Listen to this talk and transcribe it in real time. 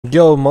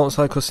Yo,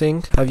 motorcycle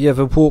Singh, have you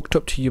ever walked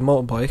up to your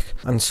motorbike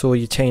and saw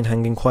your chain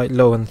hanging quite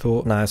low and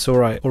thought, nah, it's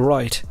alright.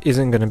 Alright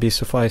isn't going to be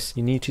suffice.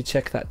 You need to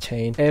check that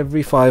chain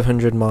every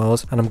 500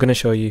 miles, and I'm going to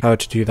show you how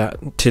to do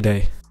that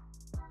today.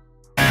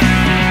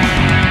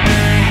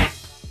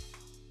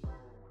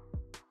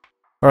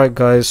 Alright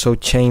guys, so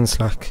chain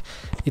slack.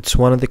 It's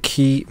one of the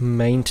key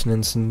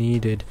maintenance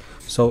needed.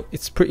 So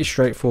it's pretty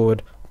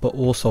straightforward, but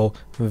also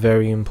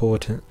very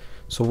important.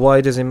 So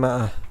why does it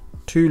matter?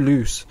 Too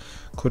loose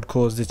could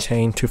cause the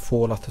chain to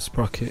fall off the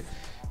sprocket,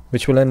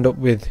 which will end up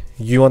with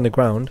you on the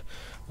ground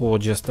or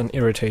just an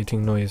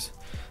irritating noise.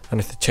 And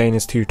if the chain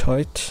is too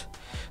tight,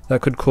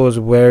 that could cause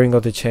wearing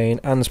of the chain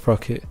and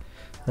sprocket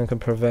and can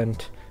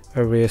prevent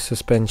a rear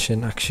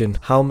suspension action.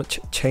 How much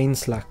chain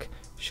slack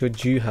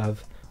should you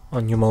have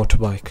on your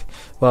motorbike?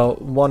 Well,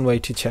 one way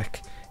to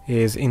check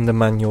is in the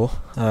manual.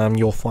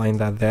 You'll find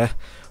that there,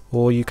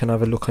 or you can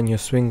have a look on your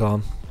swing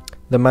arm.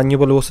 The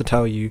manual will also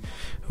tell you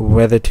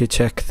whether to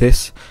check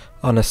this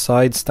on a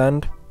side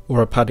stand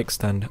or a paddock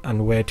stand,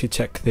 and where to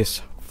check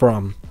this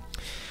from.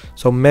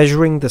 So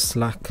measuring the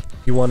slack,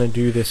 you want to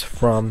do this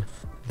from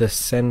the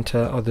center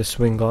of the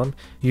swing arm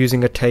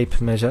using a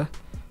tape measure.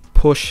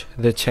 Push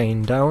the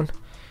chain down,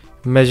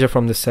 measure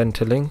from the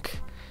center link,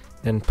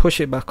 then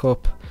push it back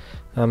up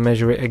and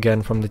measure it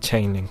again from the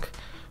chain link.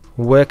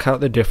 Work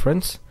out the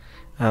difference,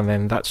 and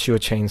then that's your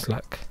chain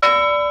slack.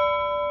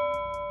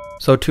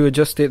 So to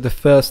adjust it, the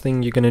first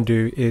thing you're going to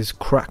do is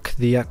crack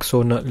the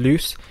axle nut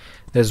loose.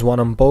 There's one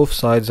on both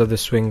sides of the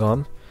swing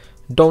arm.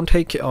 Don't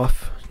take it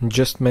off,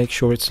 just make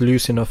sure it's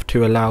loose enough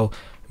to allow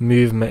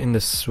movement in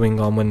the swing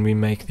arm when we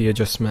make the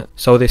adjustment.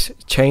 So this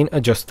chain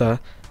adjuster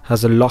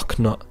has a lock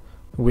nut,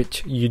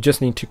 which you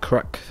just need to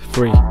crack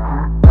free.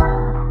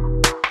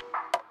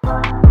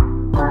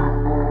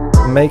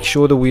 Make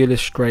sure the wheel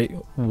is straight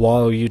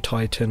while you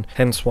tighten,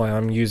 hence why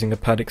I'm using a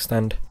paddock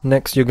stand.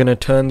 Next, you're going to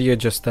turn the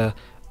adjuster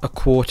a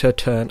quarter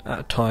turn at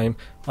a time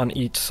on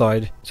each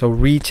side. So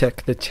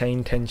recheck the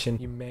chain tension.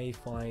 You may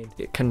find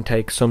it can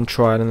take some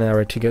trial and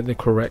error to get the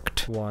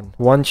correct one.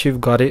 Once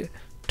you've got it,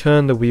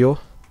 turn the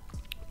wheel,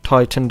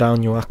 tighten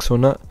down your axle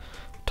nut,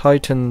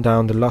 tighten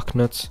down the lock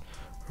nuts,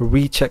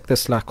 recheck the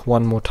slack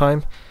one more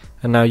time,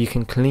 and now you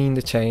can clean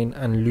the chain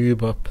and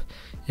lube up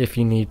if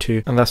you need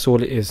to. And that's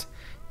all it is.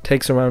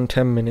 Takes around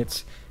 10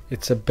 minutes.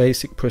 It's a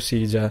basic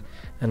procedure,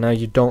 and now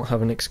you don't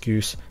have an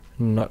excuse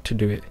not to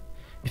do it.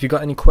 If you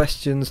got any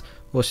questions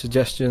or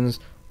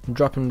suggestions,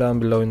 drop them down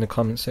below in the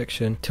comment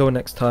section. Till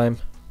next time,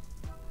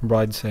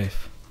 ride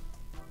safe.